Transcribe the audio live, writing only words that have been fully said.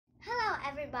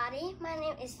everybody, my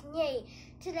name is Nhi.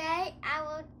 Today I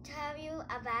will tell you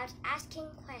about asking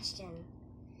questions.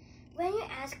 When you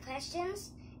ask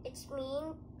questions, it's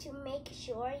mean to make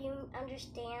sure you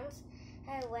understand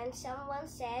when someone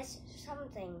says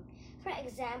something. For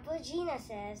example, Gina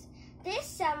says, "This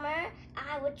summer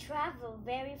I will travel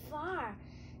very far."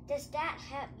 Does that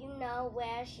help you know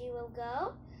where she will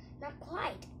go? Not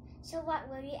quite. So what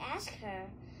will you ask her?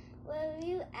 Will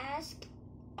you ask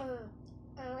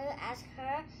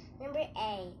her, number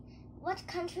A, what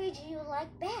country do you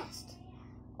like best?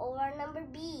 Or number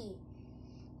B,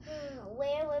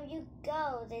 where will you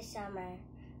go this summer?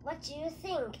 What do you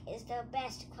think is the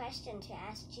best question to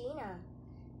ask Gina?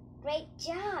 Great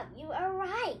job, you are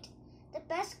right. The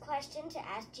best question to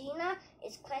ask Gina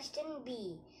is question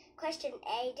B. Question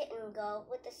A didn't go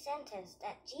with the sentence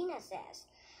that Gina says.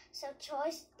 So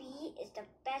choice B is the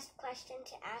best question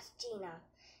to ask Gina.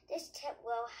 This tip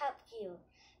will help you.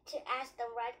 To ask the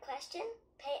right question,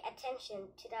 pay attention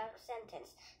to the sentence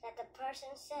that the person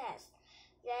says.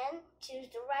 Then choose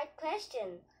the right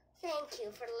question. Thank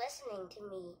you for listening to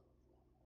me.